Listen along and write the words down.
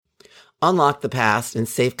Unlock the past and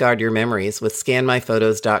safeguard your memories with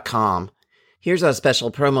scanmyphotos.com. Here's our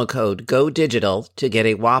special promo code GODIGITAL to get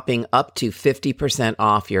a whopping up to 50%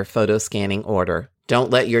 off your photo scanning order.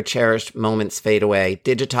 Don't let your cherished moments fade away.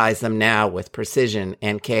 Digitize them now with precision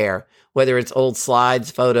and care. Whether it's old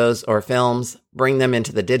slides, photos, or films, bring them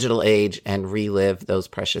into the digital age and relive those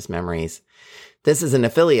precious memories. This is an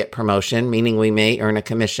affiliate promotion, meaning we may earn a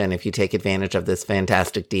commission if you take advantage of this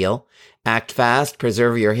fantastic deal. Act fast,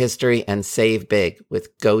 preserve your history, and save big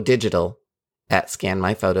with Go Digital at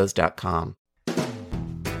scanmyphotos.com.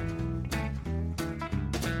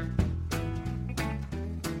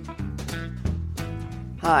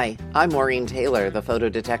 Hi, I'm Maureen Taylor, the photo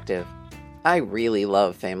detective. I really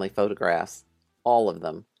love family photographs, all of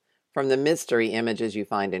them, from the mystery images you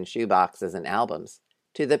find in shoeboxes and albums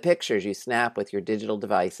to the pictures you snap with your digital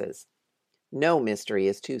devices. No mystery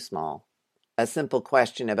is too small. A simple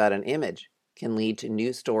question about an image can lead to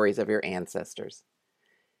new stories of your ancestors.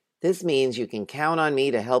 This means you can count on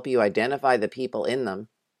me to help you identify the people in them,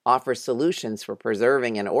 offer solutions for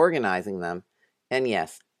preserving and organizing them, and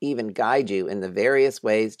yes, even guide you in the various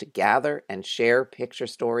ways to gather and share picture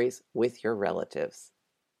stories with your relatives.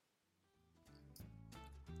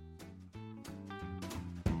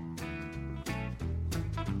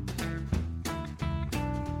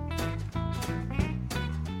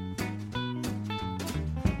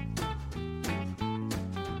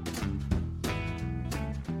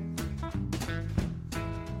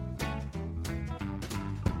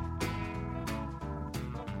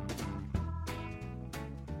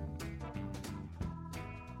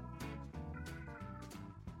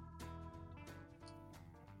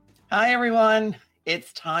 Hi, everyone.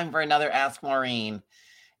 It's time for another Ask Maureen.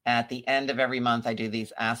 At the end of every month, I do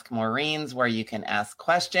these Ask Maureens where you can ask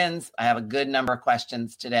questions. I have a good number of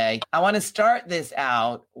questions today. I want to start this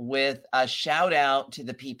out with a shout out to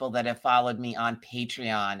the people that have followed me on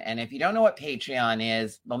Patreon. And if you don't know what Patreon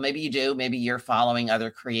is, well, maybe you do. Maybe you're following other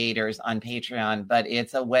creators on Patreon, but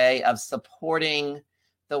it's a way of supporting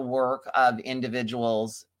the work of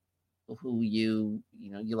individuals who you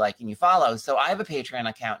like and you follow. So I have a Patreon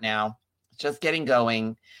account now, just getting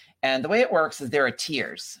going. And the way it works is there are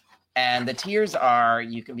tiers. And the tiers are,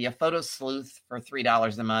 you can be a photo sleuth for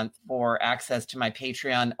 $3 a month for access to my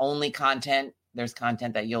Patreon only content. There's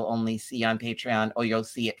content that you'll only see on Patreon, or you'll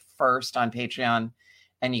see it first on Patreon,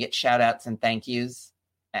 and you get shout outs and thank yous.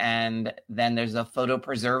 And then there's a photo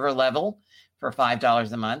preserver level for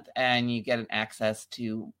 $5 a month, and you get an access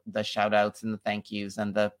to the shout outs and the thank yous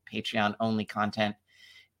and the Patreon only content.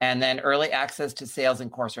 And then early access to sales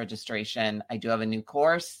and course registration. I do have a new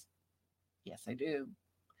course. Yes, I do.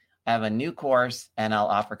 I have a new course, and I'll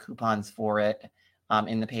offer coupons for it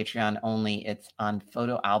in the Patreon only. It's on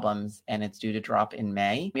photo albums, and it's due to drop in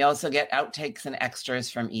May. We also get outtakes and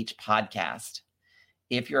extras from each podcast.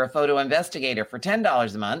 If you're a photo investigator for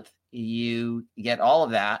 $10 a month, you get all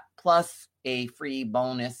of that, plus a free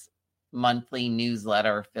bonus monthly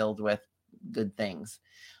newsletter filled with good things.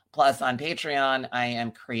 Plus, on Patreon, I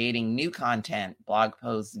am creating new content, blog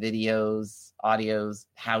posts, videos, audios,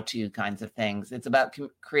 how-to kinds of things. It's about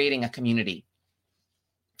creating a community.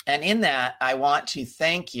 And in that, I want to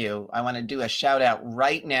thank you. I want to do a shout out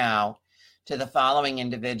right now to the following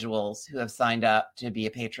individuals who have signed up to be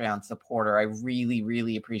a Patreon supporter. I really,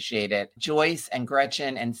 really appreciate it. Joyce and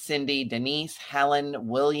Gretchen and Cindy, Denise, Helen,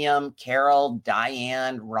 William, Carol,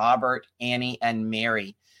 Diane, Robert, Annie, and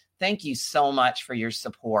Mary. Thank you so much for your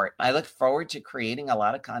support. I look forward to creating a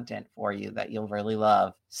lot of content for you that you'll really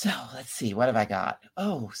love. So let's see, what have I got?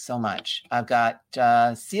 Oh, so much. I've got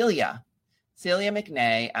Celia. Celia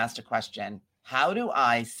McNay asked a question. How do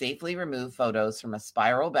I safely remove photos from a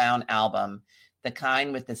spiral-bound album, the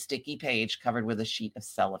kind with the sticky page covered with a sheet of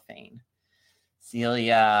cellophane?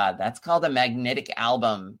 Celia, that's called a magnetic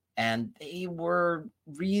album, and they were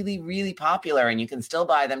really, really popular, and you can still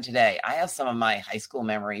buy them today. I have some of my high school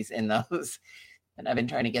memories in those, and I've been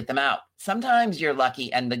trying to get them out. Sometimes you're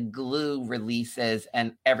lucky, and the glue releases,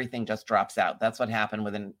 and everything just drops out. That's what happened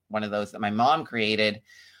with one of those that my mom created.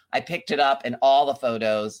 I picked it up, and all the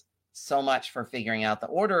photos, so much for figuring out the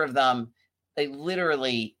order of them, they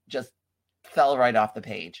literally just fell right off the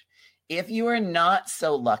page. If you are not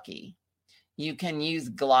so lucky, you can use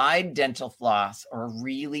Glide dental floss or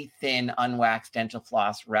really thin unwaxed dental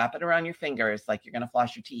floss, wrap it around your fingers like you're going to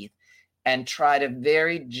floss your teeth, and try to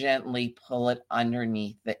very gently pull it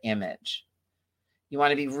underneath the image. You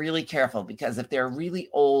want to be really careful, because if they're really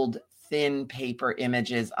old, thin paper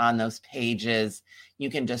images on those pages, you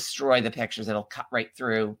can destroy the pictures. It'll cut right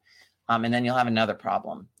through. And then you'll have another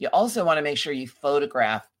problem. You also want to make sure you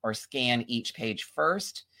photograph or scan each page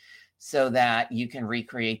first, so that you can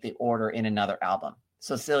recreate the order in another album.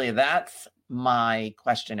 So Celia, that's my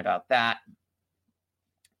question about that.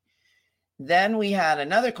 Then we had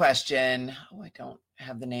another question. Oh, I don't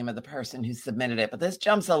have the name of the person who submitted it, but this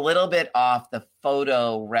jumps a little bit off the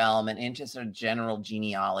photo realm and into sort of general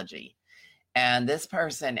genealogy. And this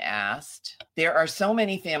person asked, there are so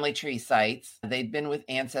many family tree sites. They've been with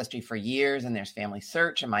Ancestry for years, and there's Family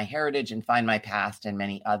Search and MyHeritage and Find My Past and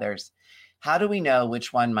many others. How do we know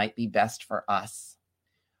which one might be best for us?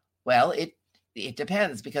 Well, it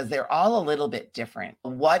depends, because they're all a little bit different.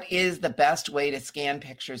 What is the best way to scan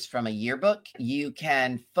pictures from a yearbook? You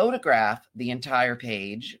can photograph the entire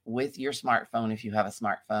page with your smartphone if you have a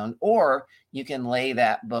smartphone, or you can lay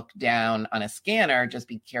that book down on a scanner. Just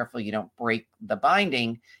be careful you don't break the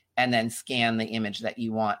binding, and then scan the image that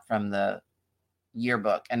you want from the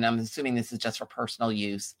yearbook. And I'm assuming this is just for personal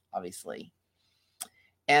use, obviously.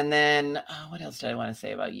 And then what else did I want to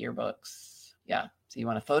say about yearbooks? Yeah, so you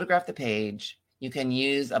want to photograph the page. You can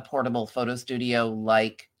use a portable photo studio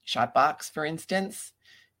like Shotbox, for instance,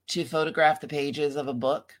 to photograph the pages of a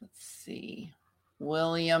book. Let's see.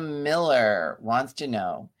 William Miller wants to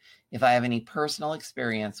know if I have any personal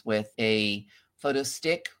experience with a photo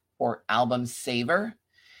stick or album saver.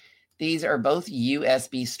 These are both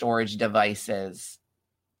USB storage devices,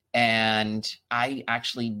 and I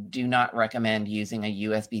actually do not recommend using a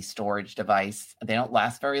USB storage device. They don't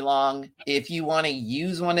last very long. If you want to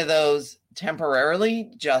use one of those temporarily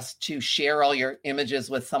just to share all your images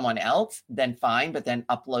with someone else, then fine, but then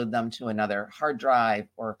upload them to another hard drive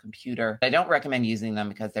or a computer. I don't recommend using them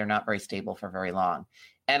because they're not very stable for very long.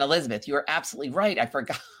 And Elizabeth, you are absolutely right.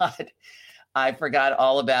 I forgot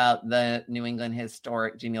all about the New England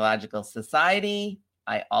Historic Genealogical Society.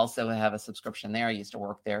 I also have a subscription there. I used to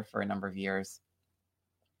work there for a number of years,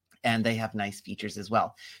 and they have nice features as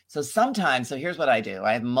well. So here's what I do.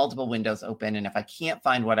 I have multiple windows open, and if I can't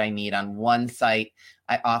find what I need on one site,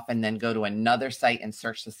 I often then go to another site and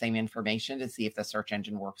search the same information to see if the search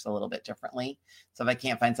engine works a little bit differently. So if I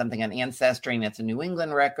can't find something on Ancestry and it's a New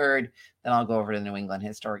England record, then I'll go over to the New England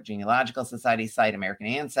Historic Genealogical Society site, American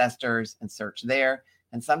Ancestors, and search there.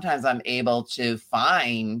 And sometimes I'm able to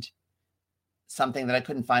find something that I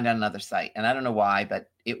couldn't find on another site. And I don't know why, but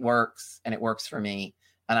it works, and it works for me.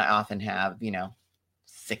 And I often have,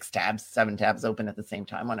 6 tabs, 7 tabs open at the same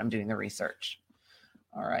time when I'm doing the research.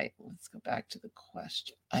 All right, let's go back to the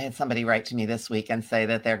question. I had somebody write to me this week and say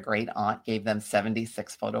that their great aunt gave them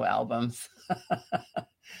 76 photo albums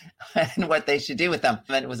and what they should do with them.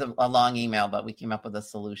 And it was a long email, but we came up with a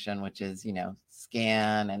solution, which is,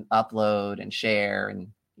 scan and upload and share and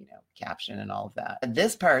caption and all of that.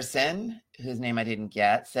 This person, whose name I didn't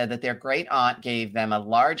get, said that their great aunt gave them a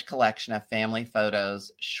large collection of family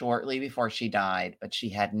photos shortly before she died, but she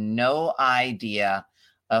had no idea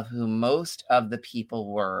of who most of the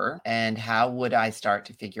people were, and how would I start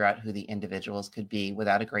to figure out who the individuals could be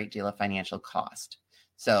without a great deal of financial cost.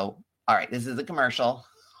 So, all right, this is a commercial.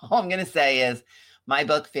 All I'm going to say is my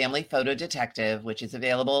book, Family Photo Detective, which is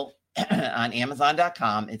available on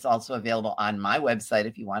Amazon.com. It's also available on my website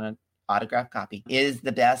if you want an autographed copy, is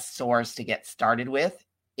the best source to get started with.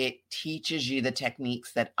 It teaches you the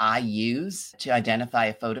techniques that I use to identify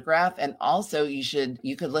a photograph. And also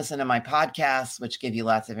you could listen to my podcasts, which give you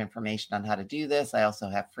lots of information on how to do this. I also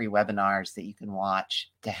have free webinars that you can watch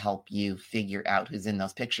to help you figure out who's in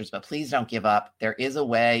those pictures. But please don't give up. There is a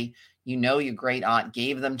way. Your great aunt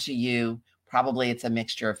gave them to you. Probably it's a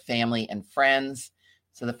mixture of family and friends.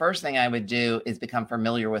 So the first thing I would do is become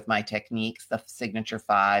familiar with my techniques, the signature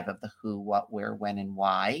 5 of the who, what, where, when, and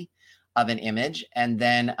why of an image. And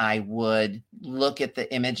then I would look at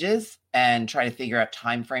the images and try to figure out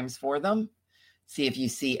time frames for them. See if you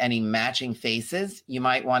see any matching faces. You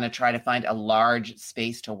might want to try to find a large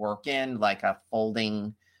space to work in, like a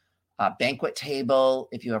folding banquet table,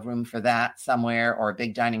 if you have room for that somewhere, or a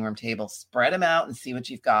big dining room table. Spread them out and see what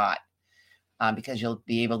you've got. Because you'll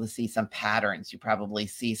be able to see some patterns. You probably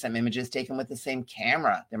see some images taken with the same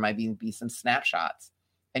camera. There might be some snapshots.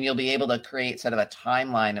 And you'll be able to create sort of a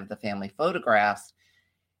timeline of the family photographs.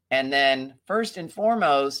 And then first and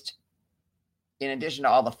foremost, in addition to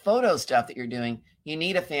all the photo stuff that you're doing, you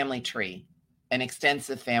need a family tree, an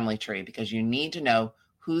extensive family tree, because you need to know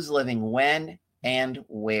who's living when and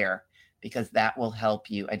where, because that will help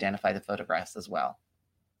you identify the photographs as well.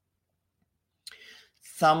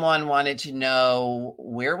 Someone wanted to know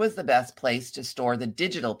where was the best place to store the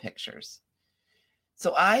digital pictures.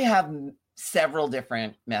 So I have several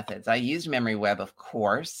different methods. I used MemoryWeb, of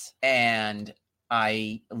course, and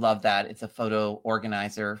I love that. It's a photo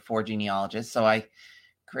organizer for genealogists. So I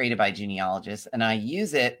created by genealogists. And I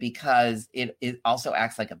use it because it also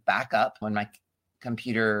acts like a backup when my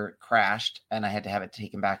computer crashed and I had to have it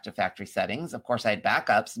taken back to factory settings. Of course, I had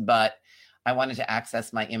backups, but I wanted to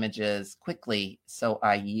access my images quickly. So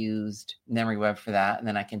I used Memory Web for that. And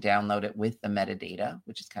then I can download it with the metadata,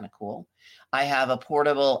 which is kind of cool. I have a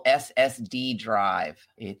portable SSD drive.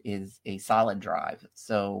 It is a solid drive,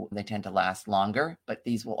 so they tend to last longer, but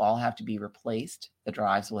these will all have to be replaced. The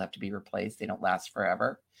drives will have to be replaced. They don't last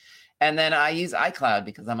forever. And then I use iCloud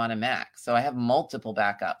because I'm on a Mac. So I have multiple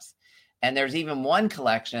backups. And there's even one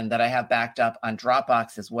collection that I have backed up on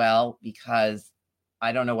Dropbox as well, because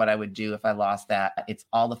I don't know what I would do if I lost that. It's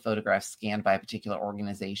all the photographs scanned by a particular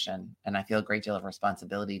organization, and I feel a great deal of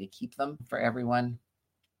responsibility to keep them for everyone.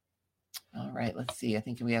 All right, let's see. I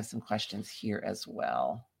think we have some questions here as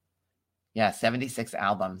well. Yeah, 76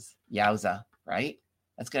 albums. Yowza, right?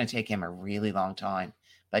 That's going to take him a really long time,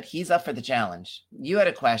 but he's up for the challenge. You had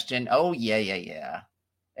a question. Oh, yeah.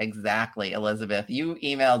 Exactly, Elizabeth. You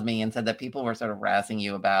emailed me and said that people were sort of razzing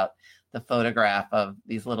you about the photograph of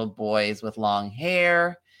these little boys with long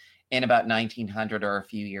hair in about 1900 or a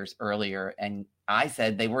few years earlier. And I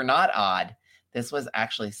said they were not odd. This was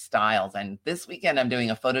actually styles. And this weekend, I'm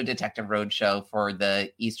doing a photo detective roadshow for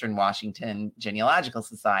the Eastern Washington Genealogical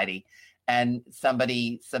Society. And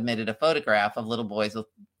somebody submitted a photograph of little boys with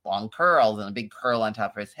long curls and a big curl on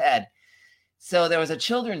top of his head. So there was a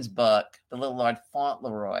children's book, The Little Lord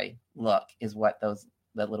Fauntleroy look is what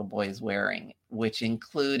that little boy is wearing, which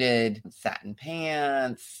included satin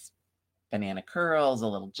pants, banana curls, a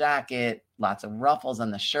little jacket, lots of ruffles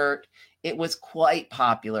on the shirt. It was quite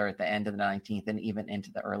popular at the end of the 19th and even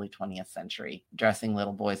into the early 20th century, dressing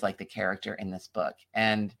little boys like the character in this book.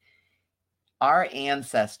 And our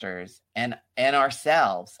ancestors and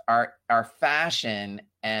ourselves, our fashion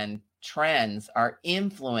and trends are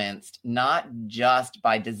influenced not just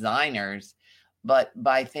by designers, but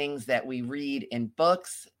by things that we read in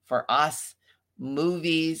books. For us,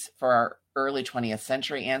 movies, for our early 20th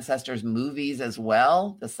century ancestors, movies as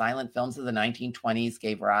well. The silent films of the 1920s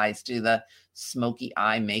gave rise to the smoky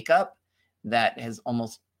eye makeup that has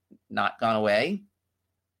almost not gone away.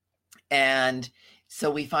 And so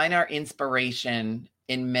we find our inspiration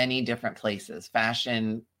in many different places.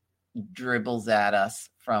 Fashion dribbles at us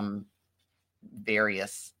from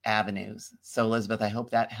various avenues. So Elizabeth, I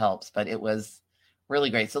hope that helps, but it was really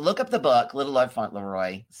great. So look up the book, Little Lord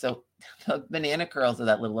Fauntleroy. So the banana curls of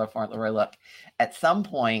that Little Lord Fauntleroy look, at some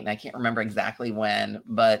point, and I can't remember exactly when,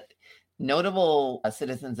 but notable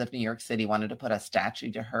citizens of New York City wanted to put a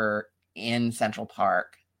statue to her in Central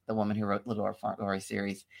Park, the woman who wrote Little Lord Fauntleroy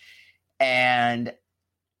series. And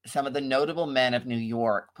some of the notable men of New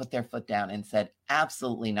York put their foot down and said,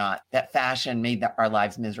 absolutely not. That fashion made our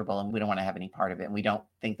lives miserable and we don't want to have any part of it. And we don't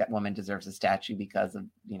think that woman deserves a statue because of,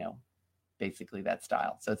 basically that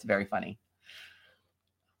style. So it's very funny.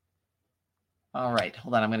 All right,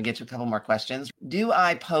 hold on. I'm going to get to a couple more questions. Do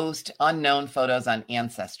I post unknown photos on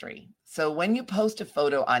Ancestry? So when you post a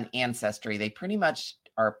photo on Ancestry, they pretty much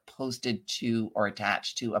are posted to or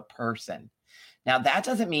attached to a person. Now, that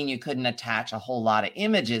doesn't mean you couldn't attach a whole lot of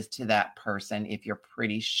images to that person if you're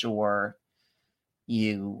pretty sure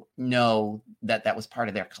you know that that was part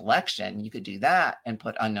of their collection. You could do that and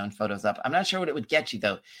put unknown photos up. I'm not sure what it would get you,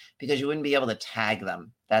 though, because you wouldn't be able to tag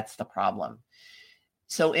them. That's the problem.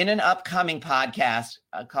 So in an upcoming podcast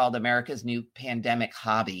called America's New Pandemic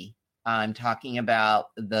Hobby, I'm talking about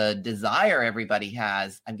the desire everybody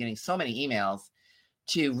has. I'm getting so many emails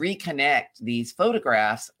to reconnect these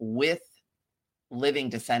photographs with living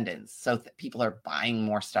descendants. So people are buying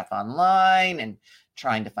more stuff online and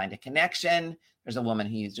trying to find a connection. There's a woman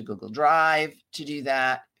who used a Google Drive to do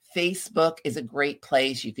that. Facebook is a great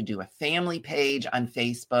place. You could do a family page on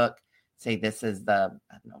Facebook. Say this is the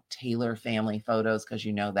Taylor family photos, because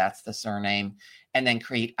that's the surname, and then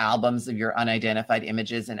create albums of your unidentified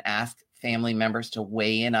images and ask family members to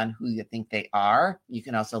weigh in on who you think they are. You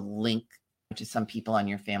can also link to some people on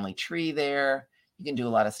your family tree there. You can do a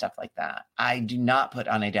lot of stuff like that. I do not put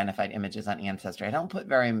unidentified images on Ancestry. I don't put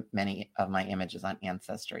very many of my images on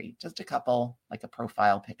Ancestry, just a couple, like a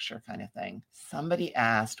profile picture kind of thing. Somebody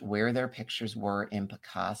asked where their pictures were in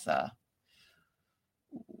Picasa.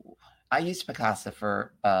 I used Picasa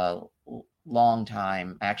for a long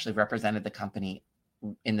time. I actually represented the company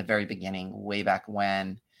in the very beginning, way back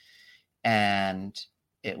when. And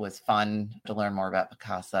it was fun to learn more about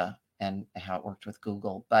Picasa and how it worked with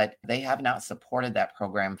Google, but they have not supported that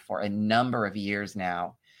program for a number of years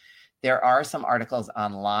now. There are some articles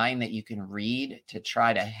online that you can read to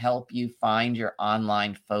try to help you find your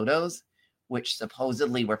online photos, which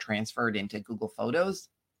supposedly were transferred into Google Photos.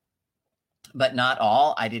 but not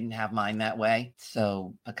all. I didn't have mine that way.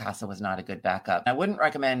 So Picasa was not a good backup. I wouldn't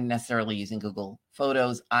recommend necessarily using Google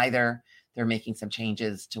Photos either. They're making some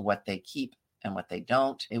changes to what they keep and what they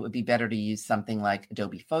don't. It would be better to use something like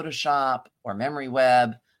Adobe Photoshop or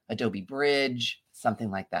MemoryWeb, Adobe Bridge,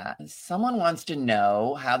 something like that. Someone wants to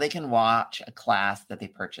know how they can watch a class that they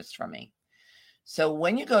purchased from me. So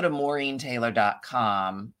when you go to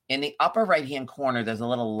MaureenTaylor.com, in the upper right-hand corner, there's a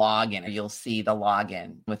little login. You'll see the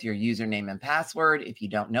login with your username and password. If you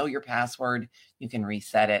don't know your password, you can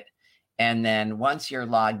reset it. And then once you're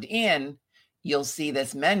logged in, you'll see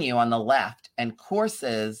this menu on the left, and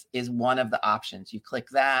courses is one of the options. You click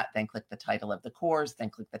that, then click the title of the course,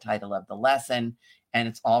 then click the title of the lesson, and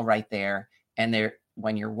it's all right there. And there,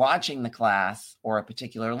 when you're watching the class or a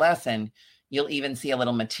particular lesson, you'll even see a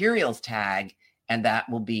little materials tag, and that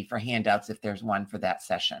will be for handouts if there's one for that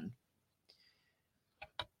session.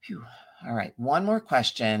 Phew. All right, one more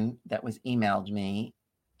question that was emailed me,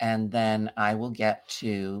 and then I will get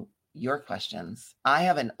to your questions. I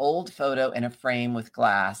have an old photo in a frame with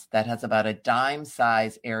glass that has about a dime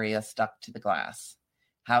size area stuck to the glass.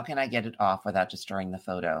 How can I get it off without destroying the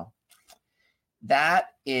photo? That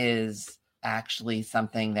is actually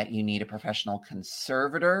something that you need a professional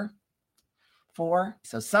conservator for.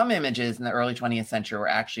 So some images in the early 20th century were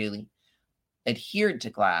actually adhered to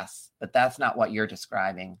glass, but that's not what you're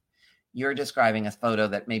describing. You're describing a photo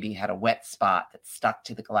that maybe had a wet spot that stuck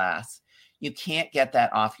to the glass. You can't get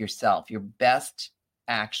that off yourself. Your best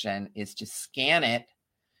action is to scan it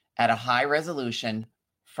at a high resolution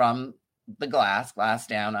from the glass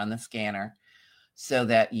down on the scanner, so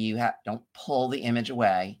that you don't pull the image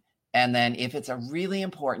away. And then if it's a really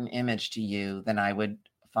important image to you, then I would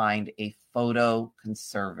find a photo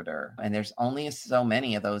conservator. And there's only so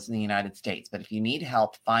many of those in the United States. But if you need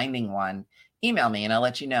help finding one, email me and I'll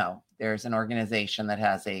let you know. There's an organization that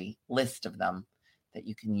has a list of them that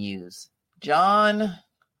you can use. John,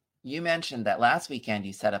 you mentioned that last weekend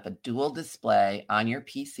you set up a dual display on your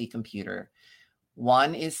PC computer.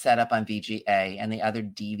 One is set up on VGA and the other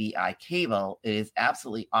DVI cable. It is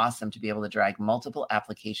absolutely awesome to be able to drag multiple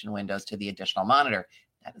application windows to the additional monitor.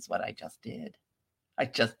 That is what I just did. I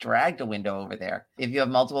just dragged a window over there. If you have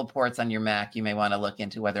multiple ports on your Mac, you may want to look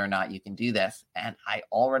into whether or not you can do this. And I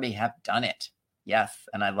already have done it. Yes,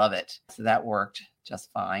 and I love it. So that worked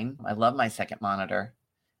just fine. I love my second monitor.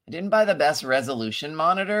 I didn't buy the best resolution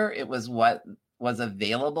monitor. It was what was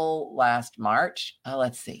available last March.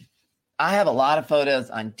 Let's see. I have a lot of photos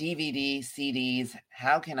on DVD, CDs.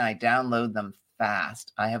 How can I download them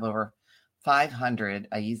fast? I have over 500.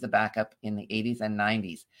 I use the backup in the 80s and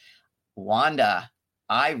 90s. Wanda,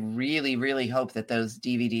 I really, really hope that those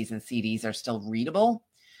DVDs and CDs are still readable.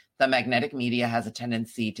 The magnetic media has a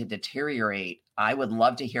tendency to deteriorate. I would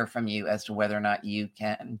love to hear from you as to whether or not you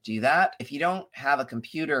can do that. If you don't have a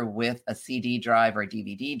computer with a CD drive or a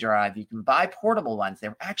DVD drive, you can buy portable ones.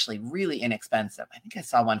 They're actually really inexpensive. I think I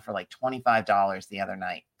saw one for like $25 the other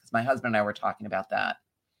night because my husband and I were talking about that.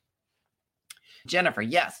 Jennifer,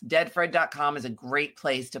 yes, deadfred.com is a great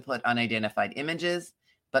place to put unidentified images,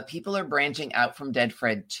 but people are branching out from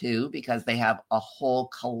Deadfred too because they have a whole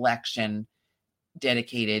collection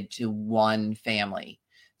dedicated to one family.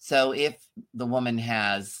 So if the woman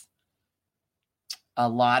has a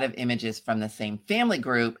lot of images from the same family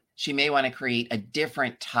group, she may want to create a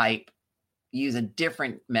different type, use a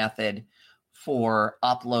different method for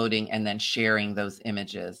uploading and then sharing those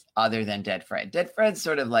images other than Deadfred. Deadfred's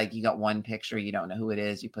sort of like you got one picture, you don't know who it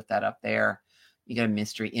is, you put that up there, you got a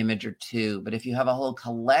mystery image or two. But if you have a whole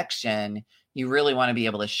collection, you really want to be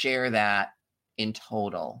able to share that in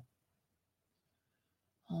total.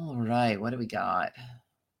 All right, what do we got?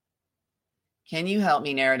 Can you help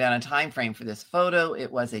me narrow down a time frame for this photo? It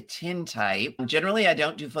was a tin type. Generally, I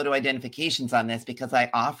don't do photo identifications on this because I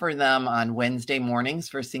offer them on Wednesday mornings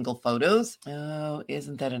for single photos. Oh,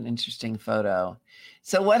 isn't that an interesting photo?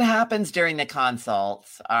 So what happens during the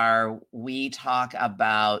consults are we talk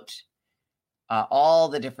about all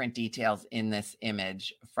the different details in this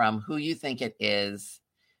image, from who you think it is,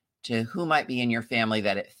 to who might be in your family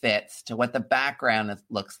that it fits, to what the background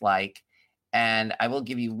looks like. And I will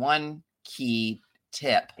give you one key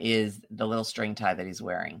tip is the little string tie that he's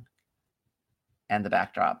wearing and the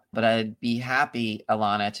backdrop. But I'd be happy,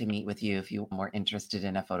 Alana, to meet with you if you were interested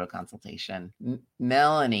in a photo consultation.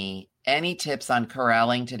 Melanie, any tips on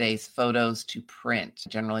corralling today's photos to print?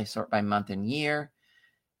 Generally sort by month and year.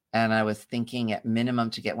 And I was thinking at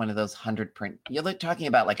minimum to get one of those 100 print. You're talking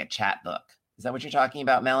about like a chat book. Is that what you're talking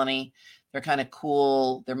about, Melanie? They're kind of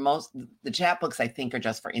cool. The chat books, I think, are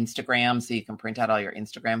just for Instagram. So you can print out all your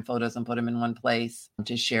Instagram photos and put them in one place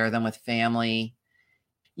to share them with family.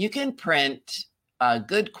 You can print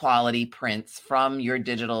good quality prints from your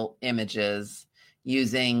digital images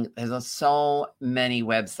there's so many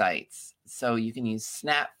websites. So you can use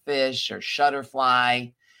Snapfish or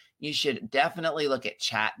Shutterfly. You should definitely look at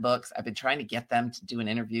chat books. I've been trying to get them to do an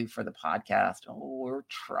interview for the podcast. Oh, we're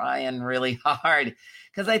trying really hard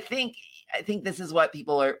because I think this is what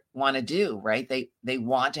people want to do, right? They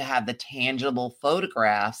want to have the tangible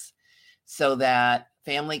photographs so that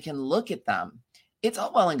family can look at them. It's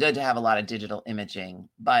all well and good to have a lot of digital imaging,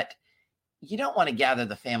 but you don't want to gather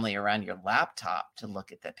the family around your laptop to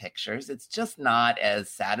look at the pictures. It's just not as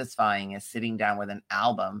satisfying as sitting down with an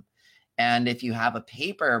album. And if you have a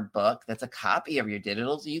paper book that's a copy of your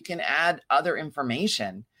digitals, you can add other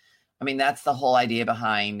information. I mean, that's the whole idea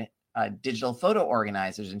behind digital photo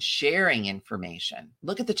organizers and sharing information.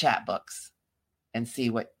 Look at the chat books and see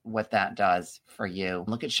what that does for you.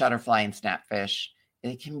 Look at Shutterfly and Snapfish.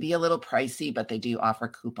 It can be a little pricey, but they do offer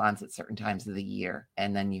coupons at certain times of the year,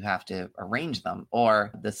 and then you have to arrange them.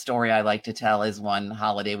 Or the story I like to tell is one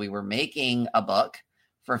holiday we were making a book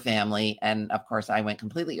for family, and of course I went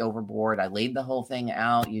completely overboard. I laid the whole thing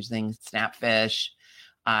out using Snapfish.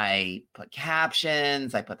 I put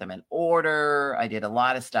captions, I put them in order, I did a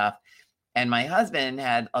lot of stuff. And my husband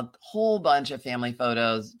had a whole bunch of family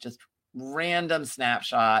photos, just random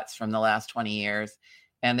snapshots from the last 20 years.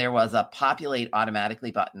 And there was a populate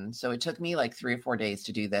automatically button. So it took me like 3 or 4 days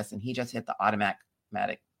to do this. And he just hit the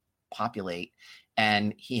automatic populate.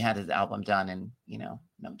 And he had his album done in, no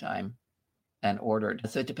time and ordered.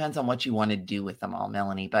 So it depends on what you want to do with them all,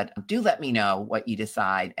 Melanie. But do let me know what you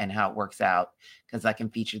decide and how it works out, because I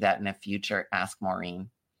can feature that in a future Ask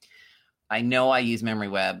Maureen. I know I use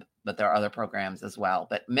MemoryWeb, but there are other programs as well.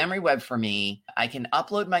 But MemoryWeb for me, I can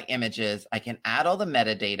upload my images. I can add all the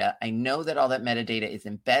metadata. I know that all that metadata is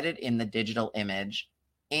embedded in the digital image.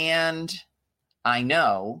 And I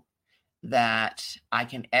know that I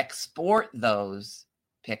can export those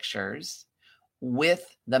pictures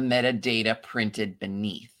with the metadata printed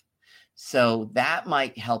beneath. So that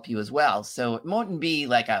might help you as well. So it wouldn't be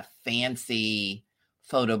like a fancy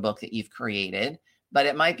photo book that you've created, but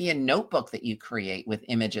it might be a notebook that you create with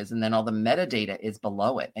images, and then all the metadata is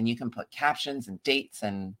below it. And you can put captions and dates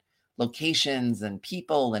and locations and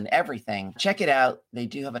people and everything. Check it out. They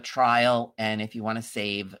do have a trial. And if you want to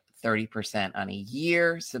save 30% on a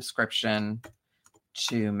year subscription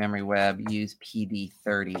to MemoryWeb, use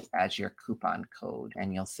PD30 as your coupon code,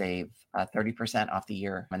 and you'll save 30% off the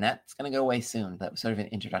year. And that's going to go away soon. That was sort of an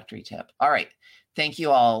introductory tip. All right. Thank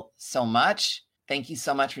you all so much. Thank you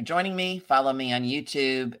so much for joining me. Follow me on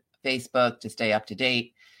YouTube, Facebook to stay up to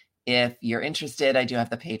date. If you're interested, I do have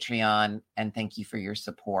the Patreon, and thank you for your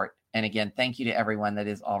support. And again, thank you to everyone that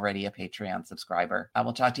is already a Patreon subscriber. I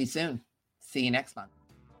will talk to you soon. See you next month.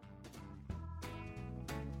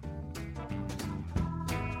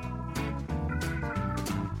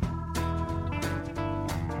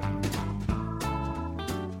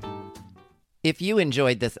 If you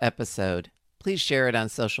enjoyed this episode, please share it on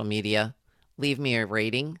social media, leave me a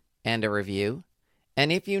rating and a review.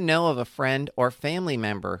 And if you know of a friend or family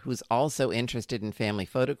member who's also interested in family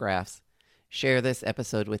photographs, share this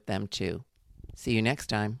episode with them too. See you next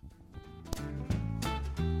time.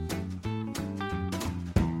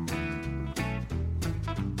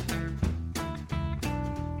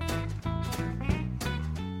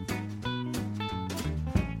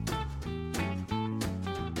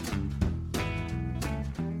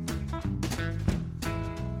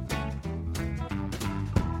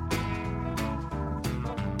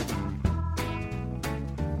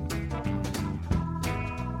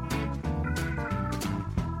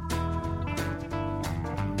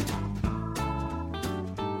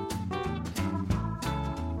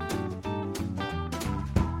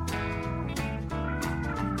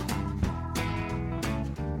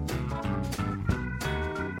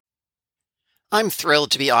 I'm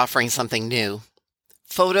thrilled to be offering something new.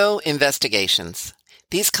 Photo investigations.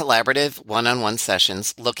 These collaborative one-on-one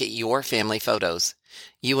sessions look at your family photos.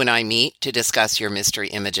 You and I meet to discuss your mystery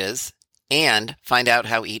images and find out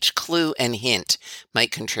how each clue and hint might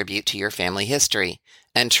contribute to your family history.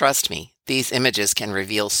 And trust me, these images can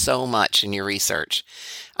reveal so much in your research.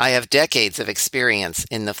 I have decades of experience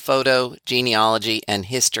in the photo, genealogy, and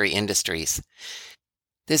history industries.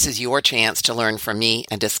 This is your chance to learn from me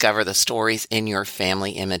and discover the stories in your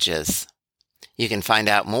family images. You can find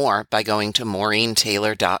out more by going to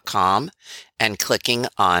MaureenTaylor.com and clicking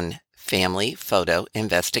on Family Photo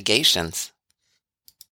Investigations.